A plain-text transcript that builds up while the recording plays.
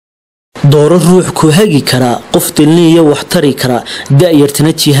dooro ruux ku hagi kara qof dilniya wax tari kara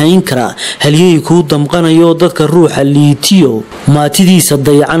daayartana jihayn kara haliyay ku damqanayo dadka ruuxa liitiyo maatidiisa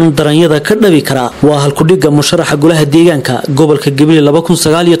dayacan daranyada ka dhabi kara waa halku dhiga musharaxa golaha deegaanka gobolka Gabiley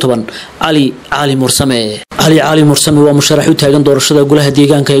 2019 Caalim Warsame waa musharax u taagan doorashada golaha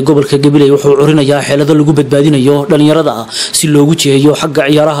deegaanka ee gobolka Gabiley wuxuu urinayaa xeelado lagu badbaadinayo dhalinyarada si loogu jeeyo xagga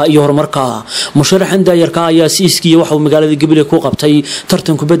ciyaaraha iyo horumarka musharaxan daayarka ayaa siiskiisa waxa uu magaalada Gabiley ku qabtay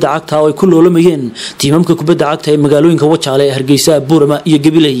tartan kubadda cagta oo ay ku loolamayeen tiimamka kubadda cagta ee magaalooyinka Warsame Hargeysa Buurama iyo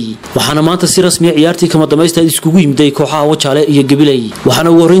Gabiley waxaana maanta si rasmi ah ciyaartii kama dameysta iskugu yimday kooxaha Warsame iyo Gabiley waxaana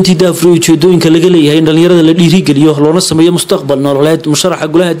ugu horeyntii daafur ujeedooyinka laga leeyahay dhalinyarada la dhiirigeliyo loona sameeyo mustaqbal nololeed musharaxa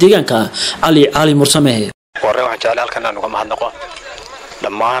golaha deegaanka Caalim Warsame waxaan jeclahay halkan aan uga mahadnaqo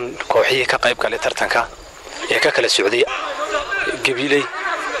dhammaan kooxihii ka qayb galay tartanka ee ka kala socday Gabiley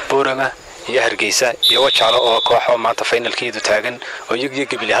Buurama iyo Hargeysa iyo Warsame oo kooxo maanta finalkeedu taagan oo iyaga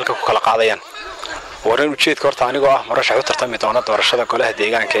Gabiley halka ku kala qaadayaan waran ujeedka horta anigoo ah murashax u tartami doona doorashada golaha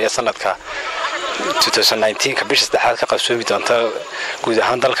deegaanka ee sanadka 2019 ka bisha saddexaad ka qabsoomi doonta guud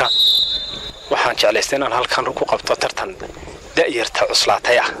ahaan dalka waxaan jeclaystay inaan halkan ku qabto tartan daayarta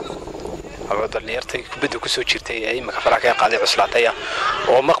cuslaatay dhalinyartay kubadda ku soo jirtay ay imika faraha ka qaaday cuslaatay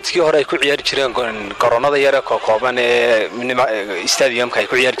oo waqtigii hore ay ku ciyaari jireen garoonada yar ee kooban ee stadiumka ay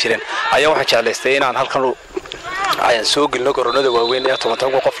ku ciyaari jireen ayaa waxaan jeclaystay inaan halkan ayaan soo gelino garoonada waaweyn ee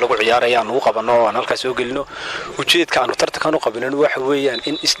 10 qof lagu ciyaarayo aan ugu qabano oo aan halkaas soo gelino ujeedka aan tartankan u qabanayno waxa weeyaan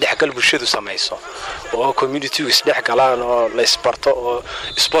in isdhexgal bulshadu sameeyso oo community isdhexgalaan oo la isbarto oo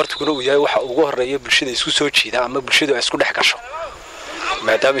sportkuna uu yahay waxa ugu horeeya bulshada isku soo jiida ama bulshadu ay isku dhex gasho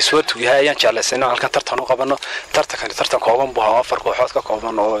maadaama iswartu yahay ayaan jeclaysay halkan tartan u qabano tartan kooban buu ahaa 4 kooxood ka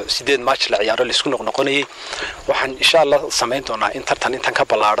kooban oo 8 match la ciyaaro la isku noqnoqonayay waxaan insha Allah sameyn doonaa in tartan intan ka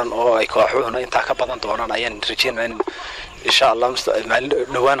balaaran oo ay kooxuhuna inta ka badan doonaan ayaan rajeynayaa insha Allah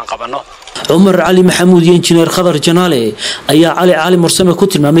dhawaan qabano Umar Ali Maxamuud iyo injineer Khadar Janaale ayaa Caalim Warsame ku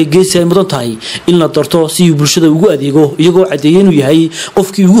tilmaamay geesi ay mudan tahay in la doorto si uu bulshada ugu adeego iyagoo cadeeyay inuu yahay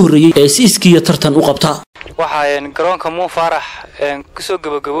qofkii ugu horeeyay ee siiskiisa tartan u qabta waxaan garoonka Muu Farax ku soo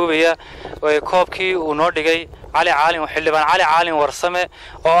gabagaboobaya oo koobkii uu noo dhigay Xildhibaan Caalim Warsame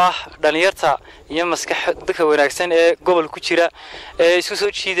oo ah dhalinyarta iyo maskaxda wanaagsan ee gobol ku jira ee isku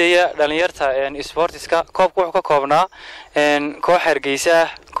soo jiidaya dhalinyarta sportiska koobku wuxuu ka koobnaa koox Hargeysa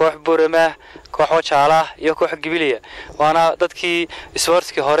koox Buurama koox Warsame iyo koox Gabiley waana dadkii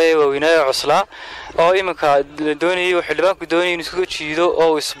sportski hore waaweynaa cuslaa oo imika doonayay xildhibaanku doonayay inuu isku jiido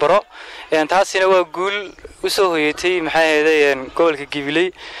oo isbaro taasina waa guul u soo hoyatay gobolka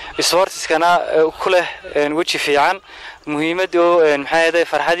Gabiley sportiskana ku leh waji fiican muhiimad oo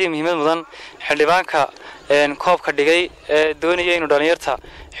farxadii muhiimad mudan xildhibaanka koobka dhigay doonayay inuu dhalinyarta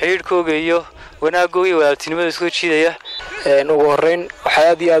xiriirkooga iyo wanaagooda iyo walaaltinimada isku jiidaya ugu horeyn waxa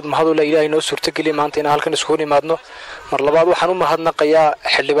aad iyo aad mahad u leeyahay inoo suurtageliyay maanta in halkan isku nimaadno mar labaad waxaan u mahadnaqayaa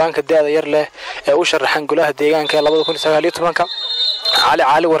xildhibaanka daada yar leh ee u sharaxan golaha deegaanka 2019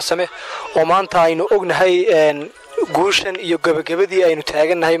 Caalim Warsame oo maanta aynu ognahay guushan iyo gabagabadii aynu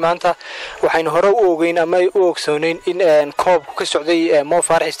taaganahay maanta waxaynu hore u ogeyn ama ay u ogsooneyn in koobku ka socday Muu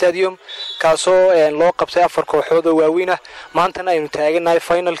Farax Stadium kaasoo loo qabtay 4 kooxood oo waaweyn maantana aynu taaganahay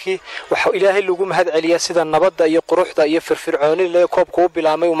finalkii waxa Ilaahay lagu mahad celiyaa sida nabadda iyo quruxda iyo firfircoonida ee koobku u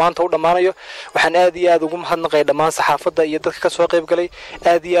bilaamay oo maanta u dhamaanayo waxaan aad iyo aad ugu mahadnaqay dhammaan saxaafadda iyo dadka ka soo qayb galay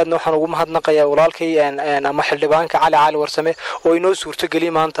aad iyo aadna waxaan ugu mahadnaqayaa walaalkay ama xildhibaanka Caalim Warsame oo inoo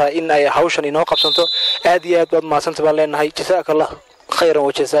suurtageliyay maanta in ay hawshan inoo qabsanto aad iyo aad baad جزاك الله خيرا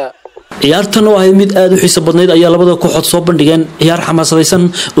وجزاء ciyaartan oo ay mid aad u xiiso badneed ayaa labada kooxood soo bandhigeen ciyaar xamaasadaysan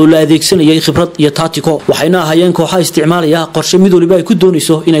oo la adeegsanayay khibrad iyo taatiko waxayna ahaayeen kooxaha isticmaalaya qorshe mid waliba ay ku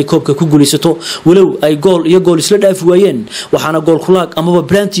doonayso inay koobka ku guuleysato walow ay gool iyo gool isla dhaaf waayeen waxaana gool kulaag amaba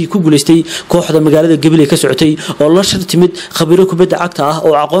branti ku guuleystay kooxda magaalada Gabiley ka socotay oo la shirtimid khabiiro kubadda cagta ah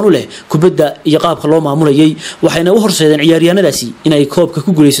oo aqoon u leh kubadda iyo qaabka loo maamulayay waxayna u horseedeen ciyaaryahanadaasi inay koobka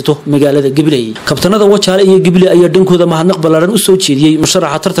ku guuleysato magaalada Gabiley kabtanada Warsame iyo Gabiley ayaa dhankooda mahadnaq ballaaran u soo jeediyay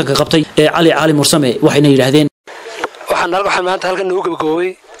musharaxa tartanka qabtay Caalim Warsame waxayna yiraahdeen waxaan maanta halkan ugu gabagabay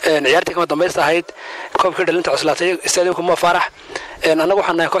ciyaartii kama dambaysta ahayd koobka dhalinta cuslaatay stadiumka Muu Farax anagu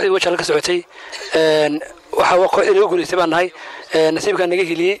waxaan nahay kooxdii Warsame ka socotay waxa kooxdii ugu guuleystay baan nahay nasiibka naga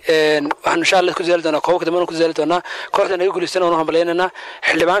heliyay waxaan insha Allah ku zaali doonaa koobka dambe ku zaali doonaa kooxda naga guuleystay oo hambalyeynana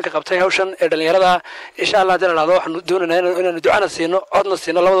xildhibaanka qabtay hawshan ee dhalinyarada insha Allah dalaado waxaan doonaynaa inaan ducana siino codna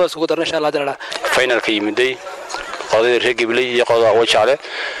siino labadaba isku darno insha Allah dalaado finalka yimiday qodada reer Gabiley iyo qodada Warsame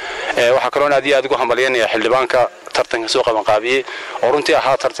waxa kale oo aad iyo aad ugu hambalyeynaya xildhibaanka tartanka soo qaban qaabiyay oo runtii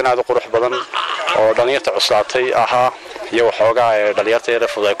ahaa tartan aad u qurux badan oo dhalinyarta cuslaatay ahaa iyo waxoogaa dhalinyarteeda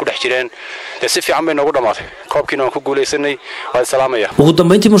fudud ay ku dhex jireen si fiican bay noogu dhamaatay koobkiina waan ku guuleysanay waa salaamaya ugu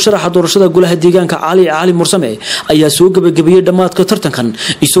dambeyntii musharaxa doorashada golaha deegaanka Caalim Warsame ayaa soo gabagabiyay dhamaadka tartankan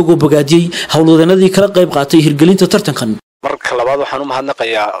isagoo bogaadiyay hawlwadeennadii kala qayb qaatay hirgelinta tartankan marka labaad waxaan u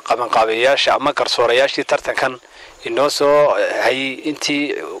mahadnaqayaa qabanqaabeyaasha ama garsoorayaashii tartankan inoo soo hay intii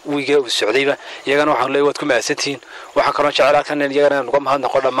wiiga u socdayba iyagana waxaan leeyahay waad ku mahadsantihiin waxaan kaloo jeclaa kan iyagana uga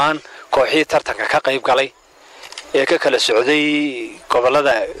mahadnaqo dhammaan kooxihii tartanka ka qayb galay ee ka kala socday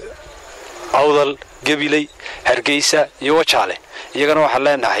gobolada awdal gabiley hargeysa iyo wajaale iyagana waxaan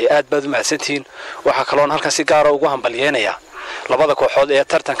leenahay aad baad u mahadsantihiin waxaa kaloo halkan si gaar ah ugu hambalyeynaya labada kooxood ee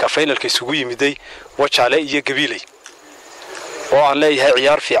tartanka finalka isugu yimiday wajaale iyo gabiley oo aan leeyahay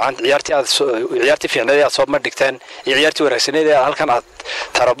ciyaar fiican ciyaartii fiicneed aad soo madhigteen iyo ciyaartii wanaagsaneed ee halkan aad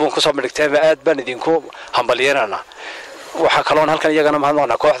tarabuun ku soo madhigteen aad baan idinku hambalyeynana waxa kaloon halkan iyagana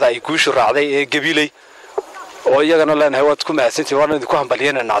mahadnaqnaa kooxda ay guushu raacday ee gabiley oo iyagana leenahay waad ku mahadsantihiin waan idinku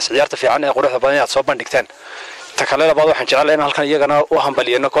hambalyeynana ciyaarta fiican ee quruxda badan aad soo bandhigteen ta kale labaad waxaan jecelahay in halkan iyagana u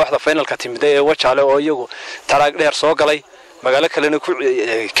hambalyeeno kooxda finalka timid ee wajaale oo iyagu taraag dheer soo galay magaalo kalena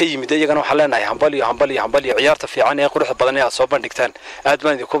ka yimid iyagana waxaan leenahay hambaliyo ciyaarta fiican ee quruxda badan ee aad soo bandhigtaan aad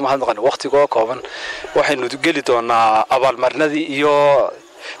baan idinku mahadnaqnay waqtigoo kooban waxaynu geli doonaa abaalmarinadii iyo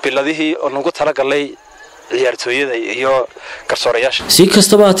biladihii nagu talagalay ciyaartooyada iyo garsoorayaasha si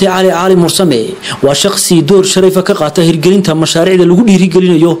kastaba haatee Caalim Warsame waa shakhsi door shariifa ka qaata hirgelinta mashaariicda lagu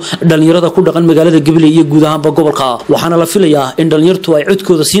dhiirigelinayo dhalinyarada ku dhaqan magaalada Gabiley iyo guud ahaanba gobolka waxaana la filayaa in dhalinyartu ay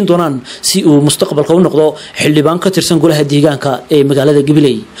codkooda siin doonaan si uu mustaqbalka u noqdo xildhibaan ka tirsan golaha deegaanka ee magaalada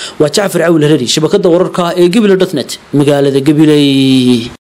Gabiley waa Jaafar Cawil Harari shabakada wararka ee Gabiley.net magaalada Gabiley